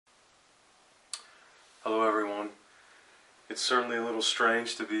Hello everyone. It's certainly a little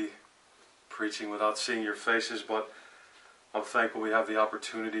strange to be preaching without seeing your faces, but I'm thankful we have the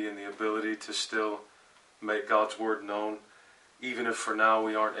opportunity and the ability to still make God's Word known, even if for now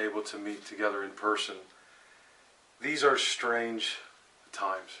we aren't able to meet together in person. These are strange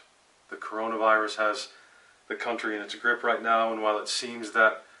times. The coronavirus has the country in its grip right now, and while it seems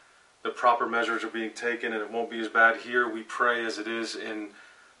that the proper measures are being taken and it won't be as bad here, we pray as it is in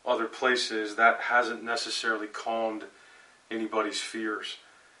other places, that hasn't necessarily calmed anybody's fears.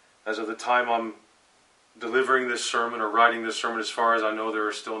 As of the time I'm delivering this sermon or writing this sermon, as far as I know, there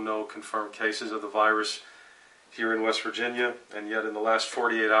are still no confirmed cases of the virus here in West Virginia, and yet in the last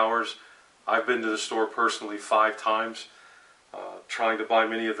 48 hours I've been to the store personally 5 times trying to buy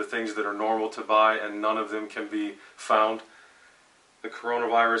many of the things that are normal to buy, and none of them can be found. The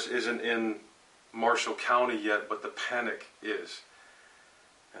coronavirus isn't in Marshall County yet, but the panic is.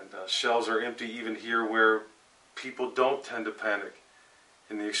 And shelves are empty even here where people don't tend to panic,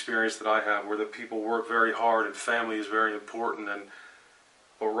 in the experience that I have, where the people work very hard and family is very important,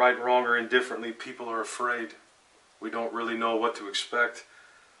 but right, wrong, or indifferently, people are afraid. We don't really know what to expect.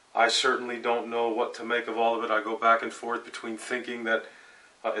 I certainly don't know what to make of all of it. I go back and forth between thinking that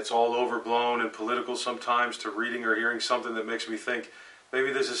it's all overblown and political sometimes, to reading or hearing something that makes me think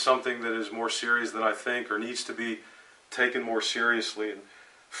maybe this is something that is more serious than I think or needs to be taken more seriously. And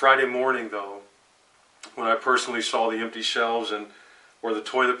Friday morning, though, when I personally saw the empty shelves and where the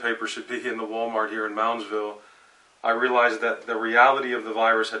toilet paper should be in the Walmart here in Moundsville, I realized that the reality of the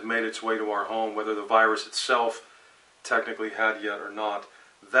virus had made its way to our home, whether the virus itself technically had yet or not.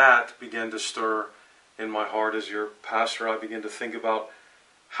 That began to stir in my heart as your pastor. I began to think about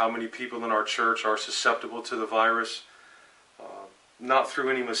how many people in our church are susceptible to the virus, not through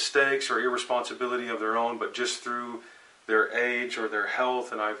any mistakes or irresponsibility of their own, but just through their age or their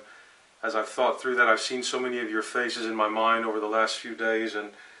health. And as I've thought through that, I've seen so many of your faces in my mind over the last few days, and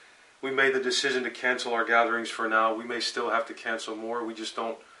we made the decision to cancel our gatherings for now. We may still have to cancel more. We just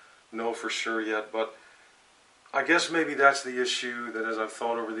don't know for sure yet. But I guess maybe that's the issue that, as I've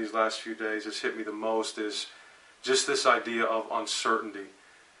thought over these last few days, has hit me the most, is just this idea of uncertainty.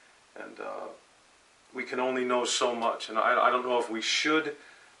 And we can only know so much. And I don't know if we should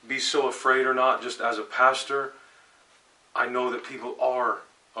be so afraid or not. Just as a pastor, I know that people are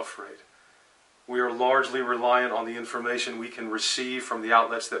afraid. We are largely reliant on the information we can receive from the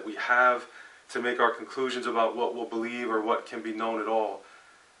outlets that we have to make our conclusions about what we'll believe or what can be known at all.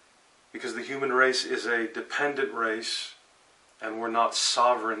 Because the human race is a dependent race, and we're not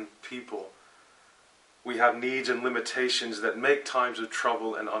sovereign people. We have needs and limitations that make times of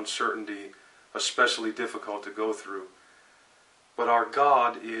trouble and uncertainty especially difficult to go through. But our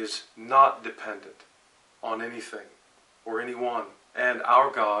God is not dependent on anything or anyone, and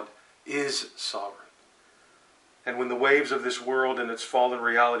our God is sovereign. And when the waves of this world and its fallen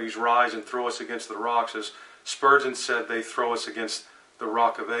realities rise and throw us against the rocks, as Spurgeon said, they throw us against the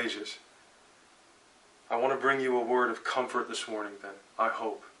rock of ages. I want to bring you a word of comfort this morning then, I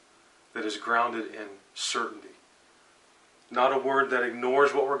hope, that is grounded in certainty. Not a word that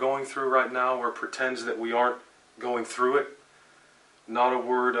ignores what we're going through right now or pretends that we aren't going through it. Not a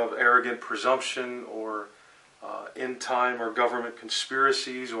word of arrogant presumption or end time or government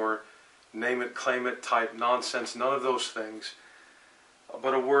conspiracies or name it, claim it type nonsense. None of those things.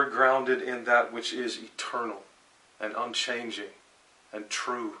 But a word grounded in that which is eternal and unchanging and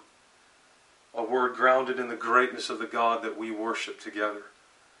true. A word grounded in the greatness of the God that we worship together.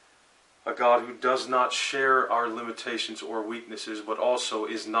 A God who does not share our limitations or weaknesses, but also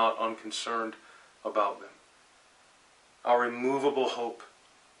is not unconcerned about them. Our immovable hope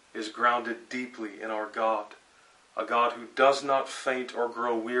is grounded deeply in our God. A God who does not faint or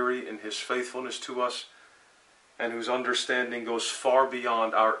grow weary in His faithfulness to us, and whose understanding goes far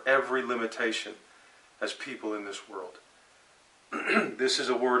beyond our every limitation as people in this world. This is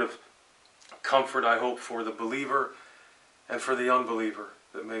a word of comfort, I hope, for the believer and for the unbeliever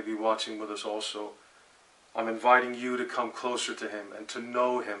that may be watching with us also. I'm inviting you to come closer to Him and to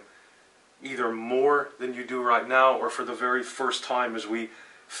know Him, either more than you do right now or for the very first time as we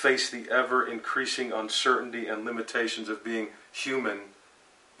face the ever-increasing uncertainty and limitations of being human,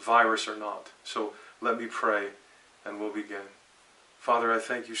 virus or not. So let me pray and we'll begin. Father, I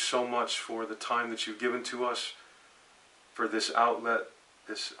thank you so much for the time that you've given to us, for this outlet,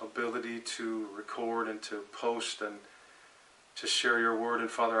 this ability to record and to post and to share your word. And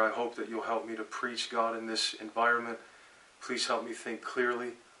Father, I hope that you'll help me to preach, God, in this environment. Please help me think clearly,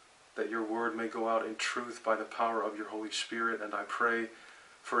 that your word may go out in truth by the power of your Holy Spirit. And I pray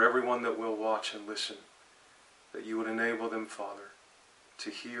for everyone that will watch and listen, that you would enable them, Father, to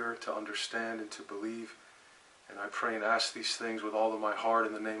hear, to understand, and to believe. And I pray and ask these things with all of my heart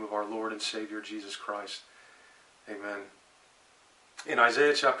in the name of our Lord and Savior Jesus Christ. Amen. In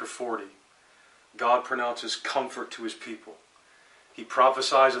Isaiah chapter 40, God pronounces comfort to his people. He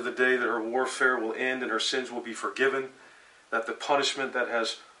prophesies of the day that her warfare will end and her sins will be forgiven, that the punishment that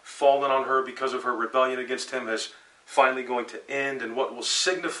has fallen on her because of her rebellion against him is finally going to end, and what will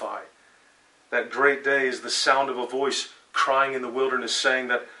signify that great day is the sound of a voice crying in the wilderness, saying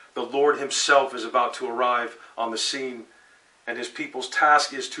that the Lord himself is about to arrive on the scene, and his people's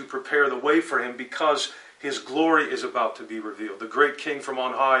task is to prepare the way for him because his glory is about to be revealed. The great King from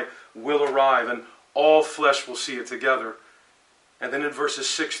on high will arrive, and all flesh will see it together. And then in verses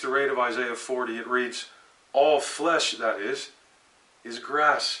 6 through 8 of Isaiah 40, it reads, all flesh, that is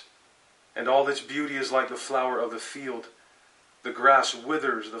grass, and all its beauty is like the flower of the field. The grass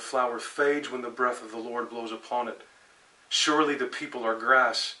withers, the flower fades when the breath of the Lord blows upon it. Surely the people are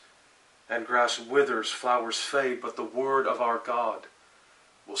grass, and grass withers, flowers fade, but the word of our God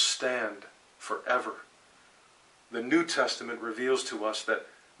will stand forever. The New Testament reveals to us that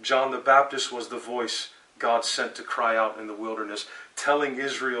John the Baptist was the voice God sent to cry out in the wilderness, telling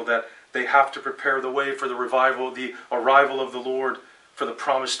Israel that they have to prepare the way for the revival, the arrival of the Lord, for the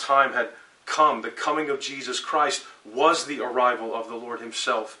promised time had come. The coming of Jesus Christ was the arrival of the Lord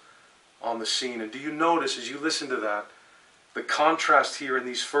himself on the scene. And do you notice as you listen to that, the contrast here in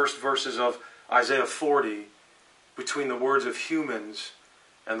these first verses of Isaiah 40 between the words of humans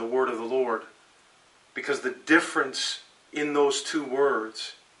and the word of the Lord? Because the difference in those two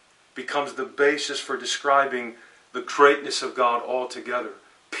words becomes the basis for describing the greatness of God altogether.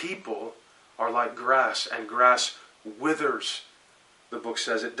 People are like grass, and grass withers, the book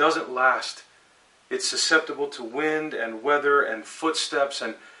says. It doesn't last. It's susceptible to wind and weather and footsteps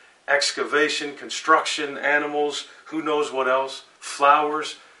and excavation, construction, animals, who knows what else.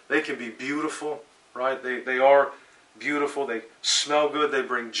 Flowers, they can be beautiful, right? They are beautiful. They smell good. They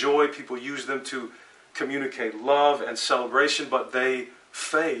bring joy. People use them to communicate love and celebration, but they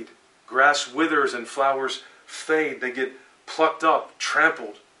fade. Grass withers and flowers fade. They get plucked up,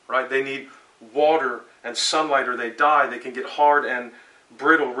 trampled, right? They need water and sunlight or they die. They can get hard and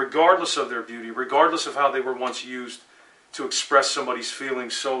brittle, regardless of their beauty, regardless of how they were once used to express somebody's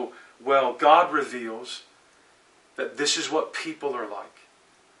feelings so well. God reveals that this is what people are like.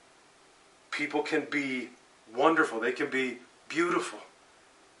 People can be wonderful. They can be beautiful.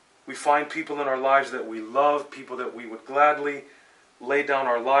 We find people in our lives that we love, people that we would gladly lay down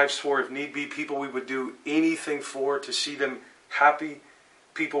our lives for if need be, people we would do anything for to see them happy,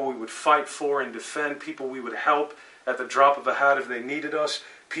 people we would fight for and defend, people we would help at the drop of a hat if they needed us.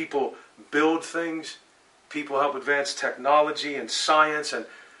 People build things, people help advance technology and science and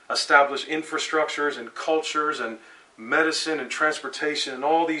establish infrastructures and cultures and medicine and transportation and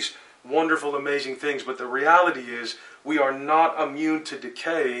all these wonderful, amazing things. But the reality is we are not immune to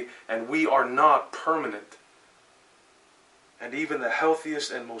decay and we are not permanent. And even the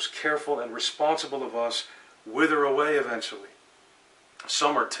healthiest and most careful and responsible of us wither away eventually.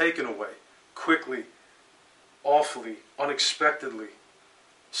 Some are taken away quickly, awfully, unexpectedly.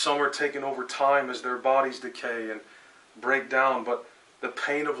 Some are taken over time as their bodies decay and break down. But the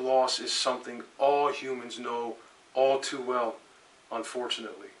pain of loss is something all humans know all too well,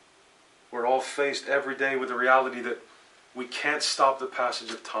 unfortunately. We're all faced every day with the reality that we can't stop the passage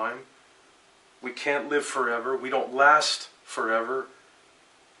of time. We can't live forever. We don't last forever.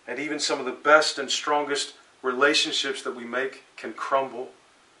 And even some of the best and strongest relationships that we make can crumble.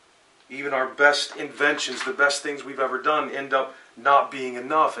 Even our best inventions, the best things we've ever done, end up not being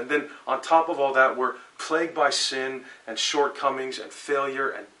enough. And then on top of all that, we're plagued by sin and shortcomings and failure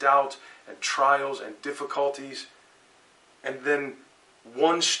and doubt and trials and difficulties. And then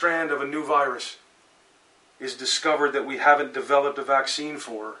one strand of a new virus is discovered that we haven't developed a vaccine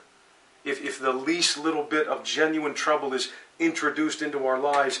for. If the least little bit of genuine trouble is introduced into our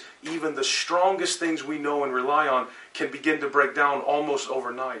lives, even the strongest things we know and rely on can begin to break down almost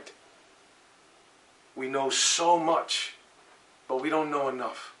overnight. We know so much, but we don't know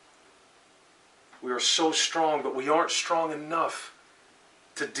enough. We are so strong, but we aren't strong enough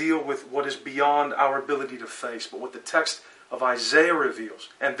to deal with what is beyond our ability to face. But what the text of Isaiah reveals,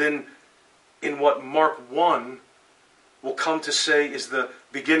 and then in what Mark 1 will come to say is the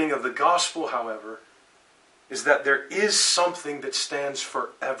beginning of the gospel, however, is that there is something that stands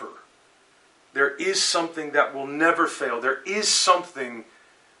forever. There is something that will never fail. There is something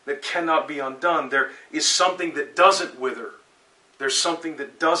that cannot be undone. There is something that doesn't wither. There's something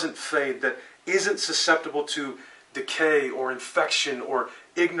that doesn't fade, that isn't susceptible to decay or infection or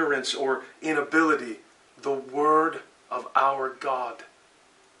ignorance or inability. The Word of our God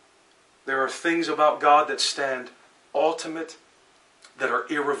There are things about God that stand ultimate, that are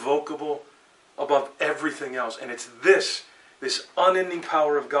irrevocable above everything else. And it's this unending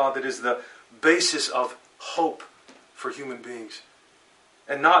power of God that is the basis of hope for human beings.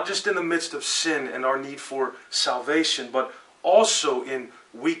 And not just in the midst of sin and our need for salvation, but also in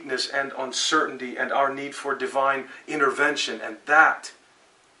weakness and uncertainty and our need for divine intervention. And that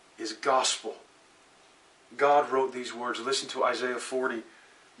is gospel. God wrote these words. Listen to Isaiah 40,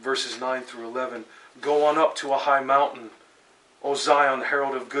 verses 9 through 11. Go on up to a high mountain, O Zion,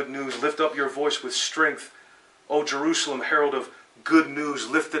 herald of good news. Lift up your voice with strength. O Jerusalem, herald of good news.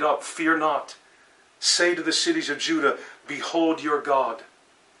 Lift it up, fear not. Say to the cities of Judah, behold your God.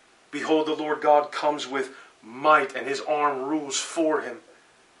 Behold, the Lord God comes with might, and his arm rules for him.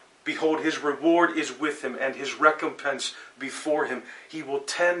 Behold, his reward is with him, and his recompense before him. He will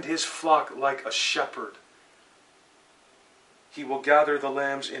tend his flock like a shepherd. He will gather the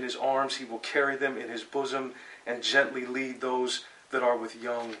lambs in his arms. He will carry them in his bosom, and gently lead those that are with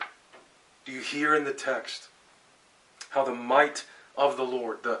young. Do you hear in the text how the might of the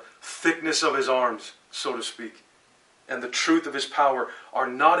Lord, the thickness of his arms, so to speak, and the truth of his power are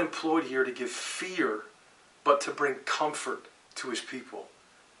not employed here to give fear, but to bring comfort to his people?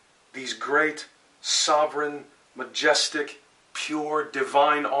 These great, sovereign, majestic, pure,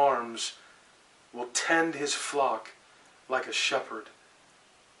 divine arms will tend his flock like a shepherd.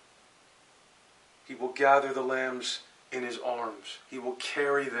 He will gather the lambs in his arms. He will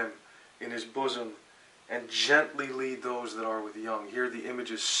carry them in his bosom and gently lead those that are with young. Here the image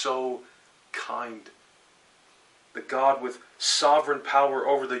is so kind. The God with sovereign power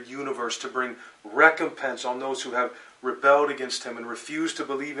over the universe to bring recompense on those who have rebelled against him and refused to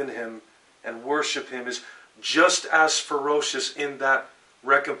believe in him and worship him is just as ferocious in that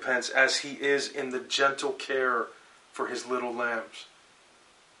recompense as he is in the gentle care for his little lambs.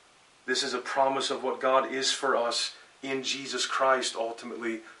 This is a promise of what God is for us in Jesus Christ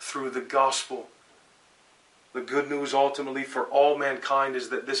ultimately through the gospel. The good news ultimately for all mankind is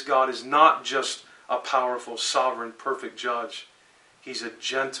that this God is not just a powerful, sovereign, perfect judge. He's a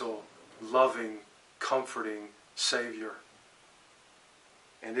gentle, loving, comforting Savior.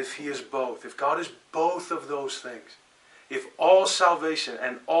 And if he is both, if God is both of those things, if all salvation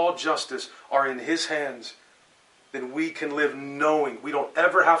and all justice are in his hands, then we can live knowing we don't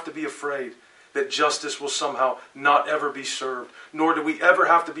ever have to be afraid that justice will somehow not ever be served, nor do we ever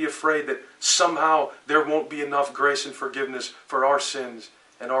have to be afraid that somehow there won't be enough grace and forgiveness for our sins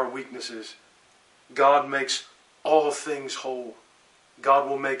and our weaknesses. God makes all things whole. God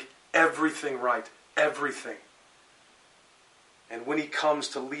will make everything right, everything. And when he comes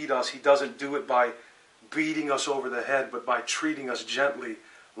to lead us, he doesn't do it by beating us over the head, but by treating us gently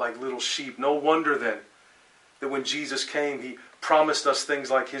like little sheep. No wonder then that when Jesus came, he promised us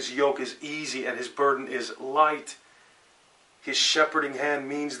things like his yoke is easy and his burden is light. His shepherding hand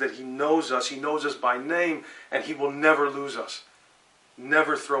means that he knows us by name, and he will never lose us,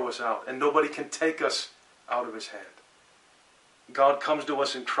 never throw us out, and nobody can take us out of his hand. God comes to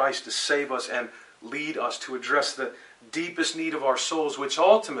us in Christ to save us and lead us to address the deepest need of our souls, which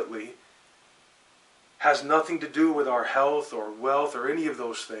ultimately has nothing to do with our health or wealth or any of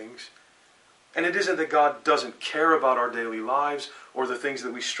those things. And it isn't that God doesn't care about our daily lives or the things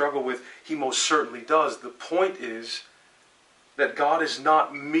that we struggle with. He most certainly does. The point is that God is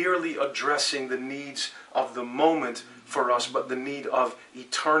not merely addressing the needs of the moment for us, but the need of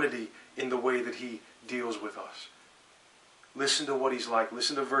eternity in the way that he deals with us. Listen to what he's like.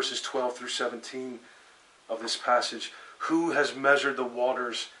 Listen to verses 12 through 17 of this passage. Who has measured the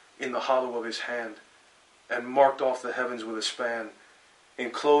waters in the hollow of his hand and marked off the heavens with a span?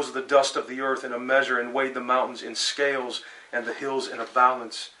 Enclosed the dust of the earth in a measure and weighed the mountains in scales and the hills in a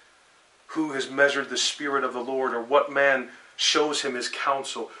balance. Who has measured the Spirit of the Lord, or what man shows him his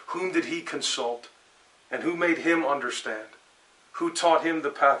counsel? Whom did he consult? And who made him understand? Who taught him the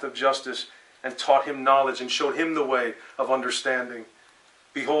path of justice and taught him knowledge and showed him the way of understanding?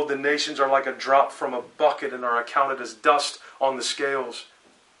 Behold, the nations are like a drop from a bucket and are accounted as dust on the scales.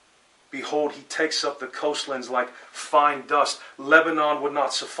 Behold, he takes up the coastlands like fine dust. Lebanon would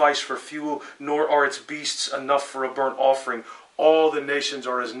not suffice for fuel, nor are its beasts enough for a burnt offering. All the nations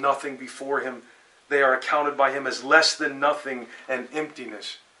are as nothing before him. They are accounted by him as less than nothing and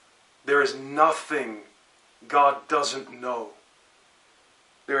emptiness. There is nothing God doesn't know.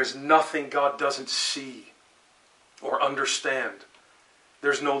 There is nothing God doesn't see or understand.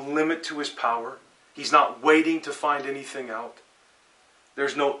 There's no limit to his power. He's not waiting to find anything out.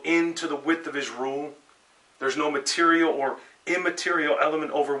 There's no end to the width of his rule. There's no material or immaterial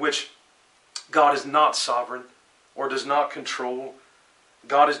element over which God is not sovereign or does not control.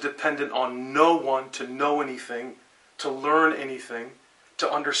 God is dependent on no one to know anything, to learn anything,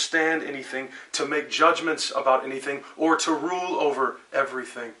 to understand anything, to make judgments about anything, or to rule over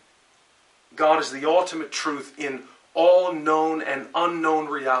everything. God is the ultimate truth in all known and unknown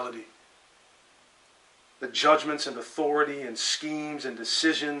reality. The judgments and authority and schemes and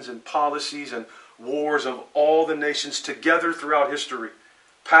decisions and policies and wars of all the nations together throughout history,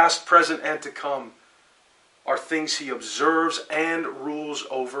 past, present, and to come, are things he observes and rules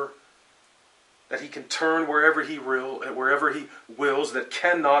over, that he can turn wherever he wills, that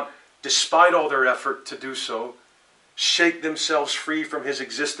cannot, despite all their effort to do so, shake themselves free from his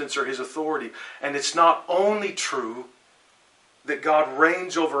existence or his authority. And it's not only true that God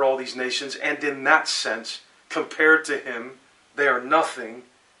reigns over all these nations, and in that sense, compared to him, they are nothing.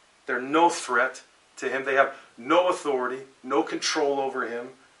 They're no threat to him. They have no authority, no control over him.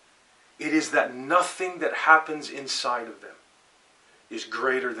 It is that nothing that happens inside of them is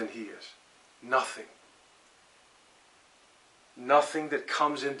greater than he is. Nothing. Nothing that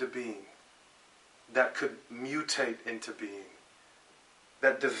comes into being, that could mutate into being,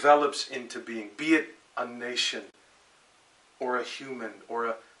 that develops into being, be it a nation, or a human, or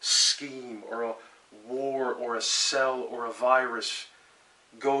a scheme, or a war, or a cell, or a virus,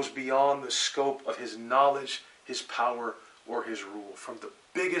 goes beyond the scope of his knowledge, his power, or his rule. From the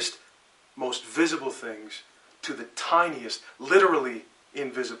biggest, most visible things to the tiniest, literally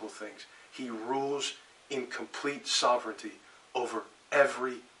invisible things, he rules in complete sovereignty over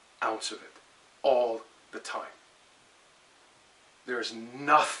every ounce of it, all the time. There is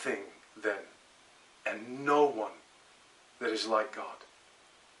nothing then, and no one that is like God.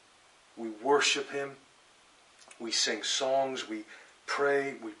 We worship him, we sing songs, we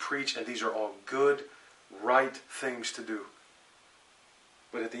pray, we preach, and these are all good, right things to do.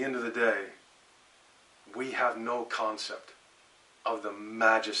 But at the end of the day, we have no concept of the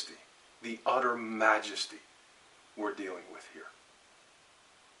majesty, the utter majesty we're dealing with here.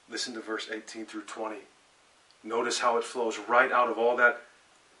 Listen to verse 18 through 20. Notice how it flows right out of all that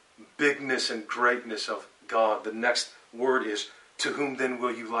bigness and greatness of God. The next word is, to whom then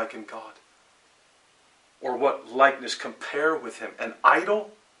will you liken God? Or what likeness compare with him? An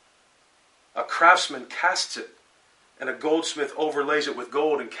idol? A craftsman casts it, and a goldsmith overlays it with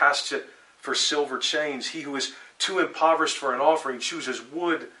gold and casts it for silver chains. He who is too impoverished for an offering chooses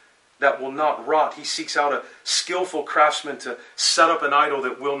wood that will not rot. He seeks out a skillful craftsman to set up an idol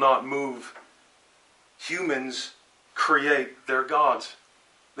that will not move. Humans create their gods.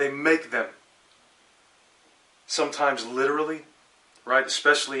 They make them. Sometimes literally, right?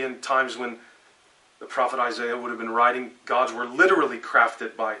 Especially in times when the prophet Isaiah would have been writing, gods were literally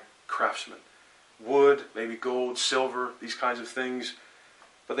crafted by craftsmen. Wood, maybe gold, silver, these kinds of things.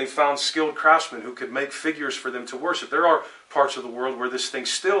 But they found skilled craftsmen who could make figures for them to worship. There are parts of the world where this thing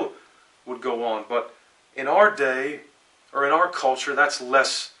still would go on. But in our day, or in our culture, that's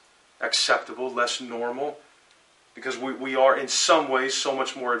less acceptable, less normal. Because we are in some ways so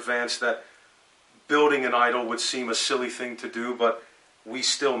much more advanced that building an idol would seem a silly thing to do, but we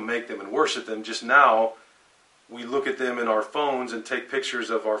still make them and worship them. Just now, we look at them in our phones and take pictures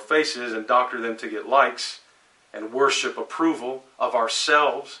of our faces and doctor them to get likes and worship approval of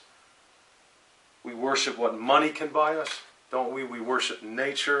ourselves. We worship what money can buy us, don't we? We worship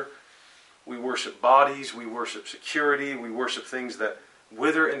nature. We worship bodies. We worship security. We worship things that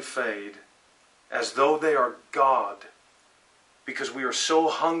wither and fade as though they are God, because we are so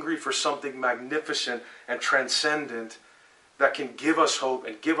hungry for something magnificent and transcendent that can give us hope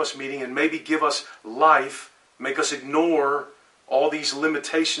and give us meaning and maybe give us life, make us ignore all these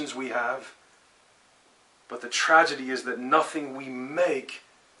limitations we have. But the tragedy is that nothing we make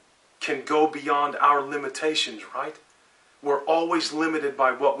can go beyond our limitations, right? We're always limited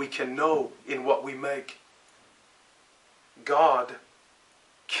by what we can know in what we make. God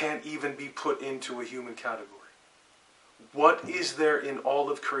can't even be put into a human category. What is there in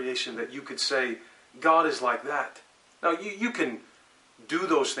all of creation that you could say, God is like that? Now, you can do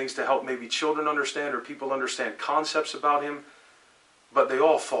those things to help maybe children understand or people understand concepts about him, but they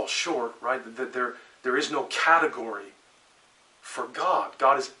all fall short, right? That there is no category for God.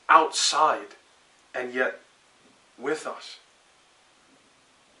 God is outside and yet with us.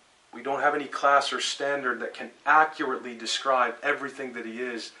 We don't have any class or standard that can accurately describe everything that he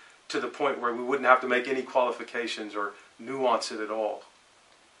is to the point where we wouldn't have to make any qualifications or nuance it at all.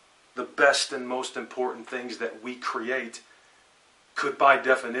 The best and most important things that we create could by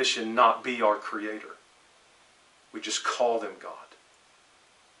definition not be our creator. We just call them God.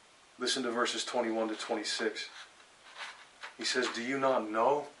 Listen to verses 21 to 26. He says, do you not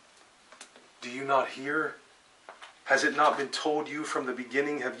know? Do you not hear? Has it not been told you from the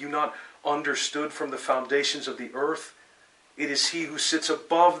beginning? Have you not understood from the foundations of the earth? It is he who sits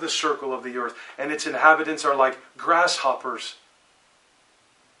above the circle of the earth, and its inhabitants are like grasshoppers,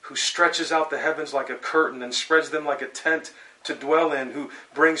 who stretches out the heavens like a curtain and spreads them like a tent to dwell in, who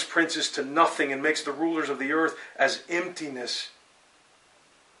brings princes to nothing and makes the rulers of the earth as emptiness.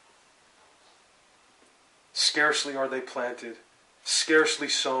 Scarcely are they planted, scarcely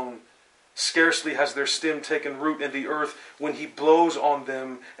sown, scarcely has their stem taken root in the earth, when he blows on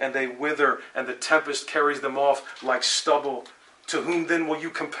them and they wither, and the tempest carries them off like stubble. To whom then will you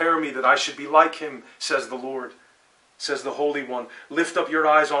compare me, that I should be like him, says the Lord, says the Holy One. Lift up your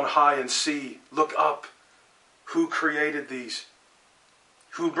eyes on high and see. Look up. Who created these?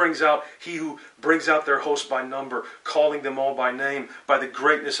 He who brings out their host by number, calling them all by name, by the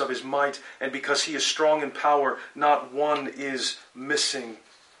greatness of his might, and because he is strong in power, not one is missing.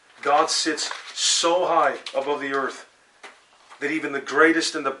 God sits so high above the earth that even the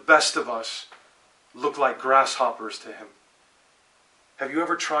greatest and the best of us look like grasshoppers to him. Have you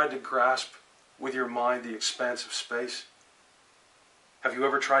ever tried to grasp with your mind the expanse of space? Have you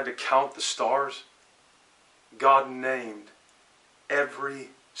ever tried to count the stars? God named every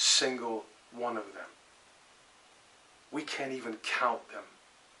single one of them. We can't even count them.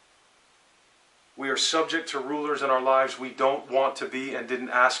 We are subject to rulers in our lives we don't want to be and didn't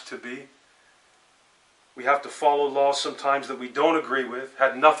ask to be. We have to follow laws sometimes that we don't agree with,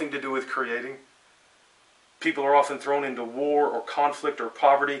 had nothing to do with creating. People are often thrown into war or conflict or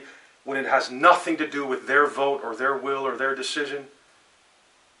poverty when it has nothing to do with their vote or their will or their decision.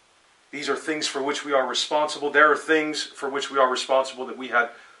 These are things for which we are responsible. There are things for which we are responsible that we had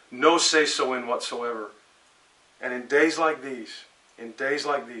no say-so in whatsoever. And in days like these,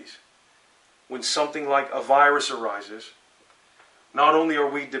 when something like a virus arises, not only are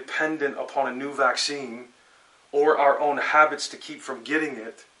we dependent upon a new vaccine or our own habits to keep from getting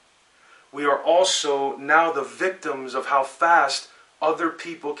it, we are also now the victims of how fast other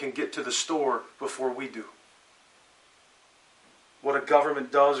people can get to the store before we do. What a government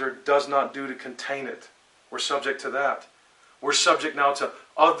does or does not do to contain it, we're subject to that. We're subject now to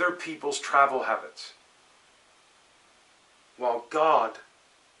other people's travel habits. While God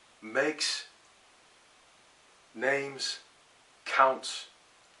makes, names, counts,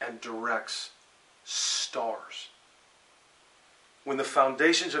 and directs stars. When the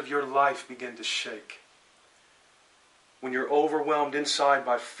foundations of your life begin to shake, when you're overwhelmed inside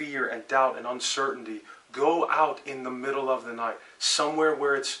by fear and doubt and uncertainty, go out in the middle of the night, somewhere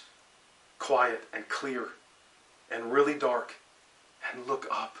where it's quiet and clear and really dark, and look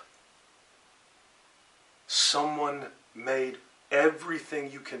up. Someone made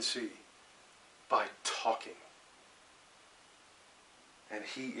everything you can see by talking. And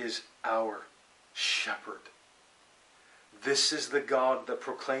he is our shepherd. This is the God that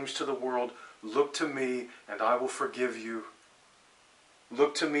proclaims to the world, look to me and I will forgive you.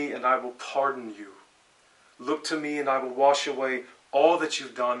 Look to me and I will pardon you. Look to me and I will wash away all that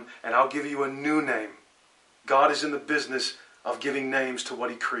you've done, and I'll give you a new name. God is in the business of giving names to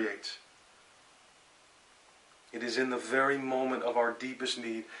what he creates. It is in the very moment of our deepest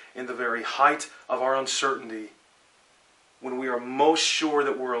need, in the very height of our uncertainty, when we are most sure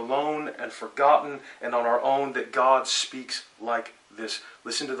that we're alone and forgotten and on our own, that God speaks like this.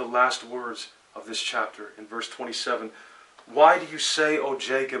 Listen to the last words of this chapter in verse 27. Why do you say, O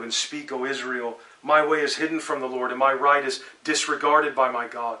Jacob, and speak, O Israel, my way is hidden from the Lord, and my right is disregarded by my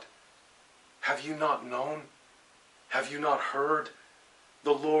God? Have you not known? Have you not heard?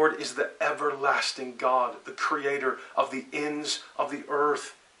 The Lord is the everlasting God, the creator of the ends of the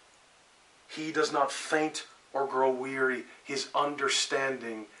earth. He does not faint or grow weary. His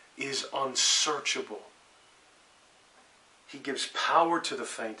understanding is unsearchable. He gives power to the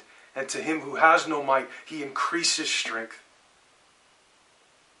faint, and to him who has no might, he increases strength.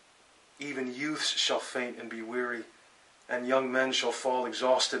 Even youths shall faint and be weary, and young men shall fall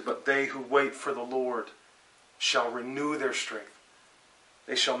exhausted, but they who wait for the Lord shall renew their strength.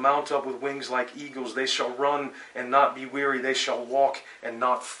 They shall mount up with wings like eagles. They shall run and not be weary. They shall walk and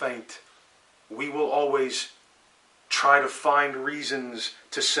not faint. We will always try to find reasons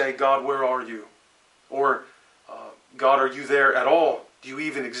to say, God, where are you? Or, God, are you there at all? Do you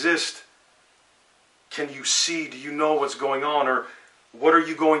even exist? Can you see? Do you know what's going on? Or what are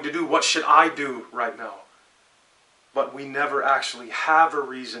you going to do? What should I do right now? But we never actually have a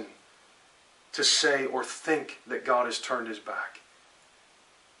reason to say or think that God has turned his back,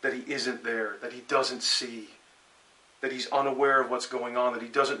 that he isn't there, that he doesn't see, that he's unaware of what's going on, that he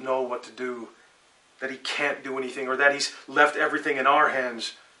doesn't know what to do, that he can't do anything, or that he's left everything in our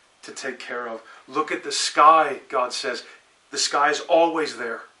hands to take care of. Look at the sky, God says. The sky is always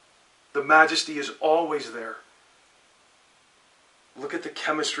there. The majesty is always there. Look at the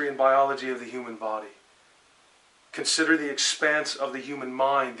chemistry and biology of the human body. Consider the expanse of the human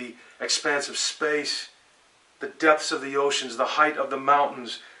mind, the expanse of space, the depths of the oceans, the height of the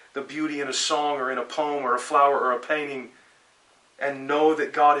mountains, the beauty in a song or in a poem or a flower or a painting, and know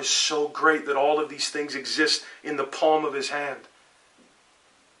that God is so great that all of these things exist in the palm of his hand.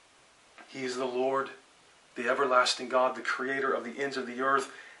 He is the Lord, the everlasting God, the creator of the ends of the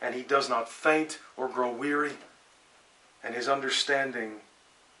earth, and he does not faint or grow weary, and his understanding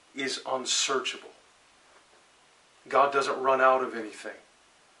is unsearchable. God doesn't run out of anything.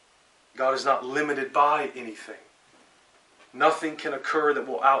 God is not limited by anything. Nothing can occur that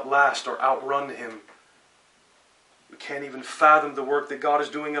will outlast or outrun him. We can't even fathom the work that God is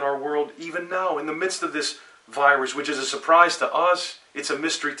doing in our world even now, in the midst of this virus, which is a surprise to us. It's a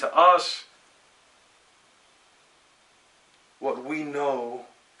mystery to us. What we know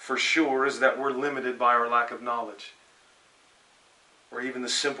for sure is that we're limited by our lack of knowledge, or even the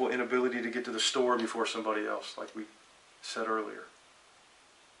simple inability to get to the store before somebody else, like we said earlier.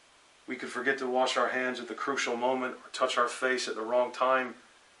 We could forget to wash our hands at the crucial moment or touch our face at the wrong time.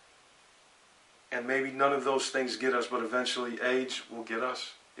 And maybe none of those things get us, but eventually age will get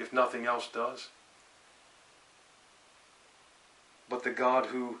us, if nothing else does. But the God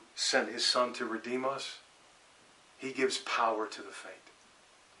who sent his Son to redeem us, he gives power to the faint.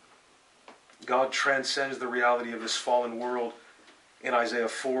 God transcends the reality of this fallen world in Isaiah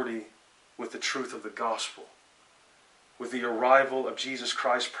 40 with the truth of the gospel. With the arrival of Jesus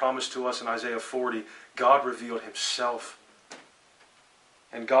Christ promised to us in Isaiah 40, God revealed himself.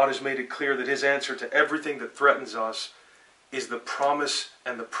 And God has made it clear that his answer to everything that threatens us is the promise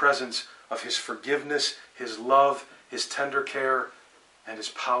and the presence of his forgiveness, his love, his tender care, and his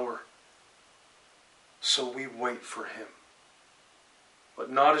power. So we wait for him.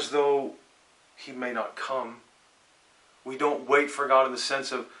 But not as though he may not come. We don't wait for God in the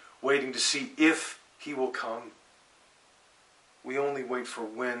sense of waiting to see if he will come. We only wait for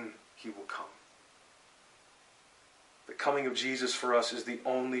when he will come. The coming of Jesus for us is the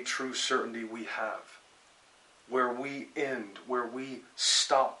only true certainty we have. Where we end, where we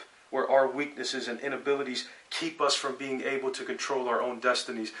stop, where our weaknesses and inabilities keep us from being able to control our own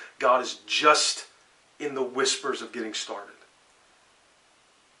destinies, God is just in the whispers of getting started.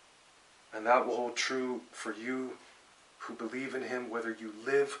 And that will hold true for you who believe in him, whether you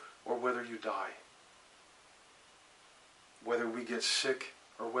live or whether you die. Whether we get sick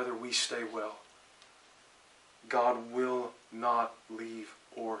or whether we stay well. God will not leave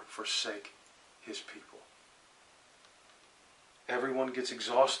or forsake his people. Everyone gets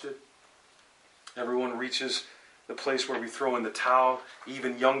exhausted. Everyone reaches the place where we throw in the towel.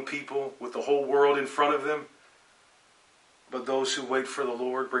 Even young people with the whole world in front of them. But those who wait for the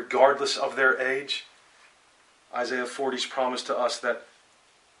Lord, regardless of their age, Isaiah 40's promise to us that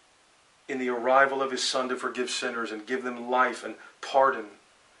in the arrival of his Son to forgive sinners and give them life and pardon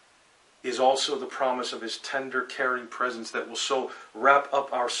is also the promise of his tender, caring presence that will so wrap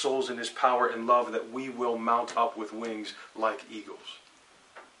up our souls in his power and love that we will mount up with wings like eagles.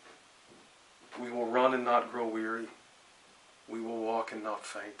 We will run and not grow weary. We will walk and not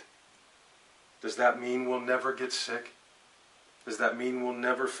faint. Does that mean we'll never get sick? Does that mean we'll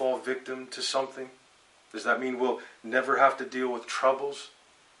never fall victim to something? Does that mean we'll never have to deal with troubles?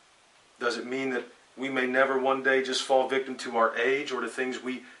 Does it mean that we may never one day just fall victim to our age or to things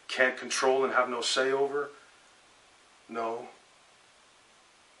we can't control and have no say over? No.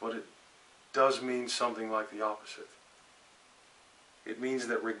 But it does mean something like the opposite. It means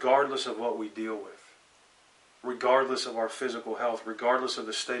that regardless of what we deal with, regardless of our physical health, regardless of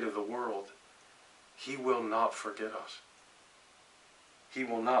the state of the world, he will not forget us. He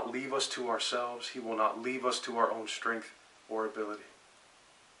will not leave us to ourselves. He will not leave us to our own strength or ability.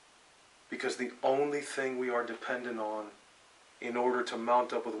 Because the only thing we are dependent on in order to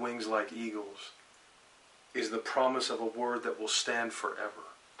mount up with wings like eagles is the promise of a word that will stand forever.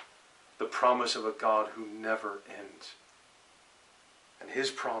 The promise of a God who never ends. And his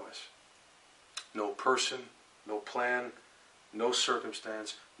promise, no person, no plan, no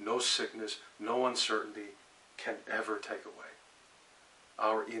circumstance, no sickness, no uncertainty can ever take away.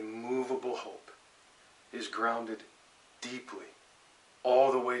 Our immovable hope is grounded deeply,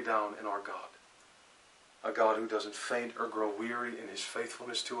 all the way down in our God. A God who doesn't faint or grow weary in his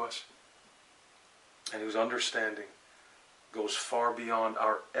faithfulness to us, and whose understanding goes far beyond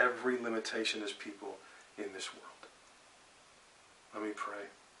our every limitation as people in this world. Let me pray.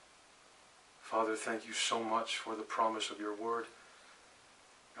 Father, thank you so much for the promise of your word.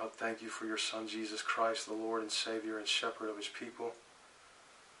 God, thank you for your Son, Jesus Christ, the Lord and Savior and Shepherd of his people.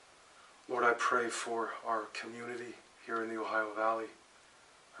 Lord, I pray for our community here in the Ohio Valley.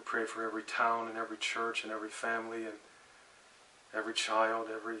 I pray for every town and every church and every family and every child,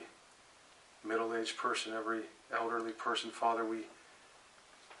 every middle-aged person, every elderly person. Father, we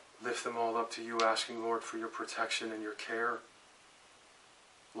lift them all up to you, asking, Lord, for your protection and your care.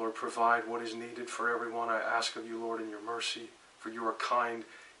 Lord, provide what is needed for everyone. I ask of you, Lord, in your mercy, for you are kind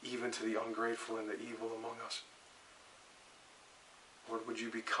even to the ungrateful and the evil among us. Lord, would you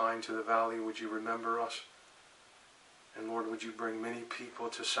be kind to the valley? Would you remember us? And Lord, would you bring many people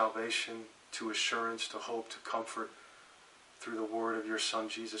to salvation, to assurance, to hope, to comfort through the word of your Son,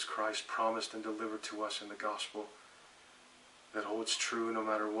 Jesus Christ, promised and delivered to us in the gospel, that holds true no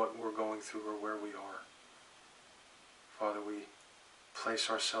matter what we're going through or where we are. Father, we place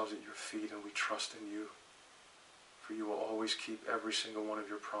ourselves at your feet and we trust in you, for you will always keep every single one of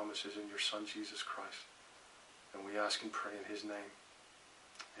your promises in your Son, Jesus Christ. And we ask and pray in his name.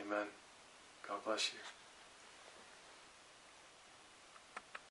 Amen. God bless you.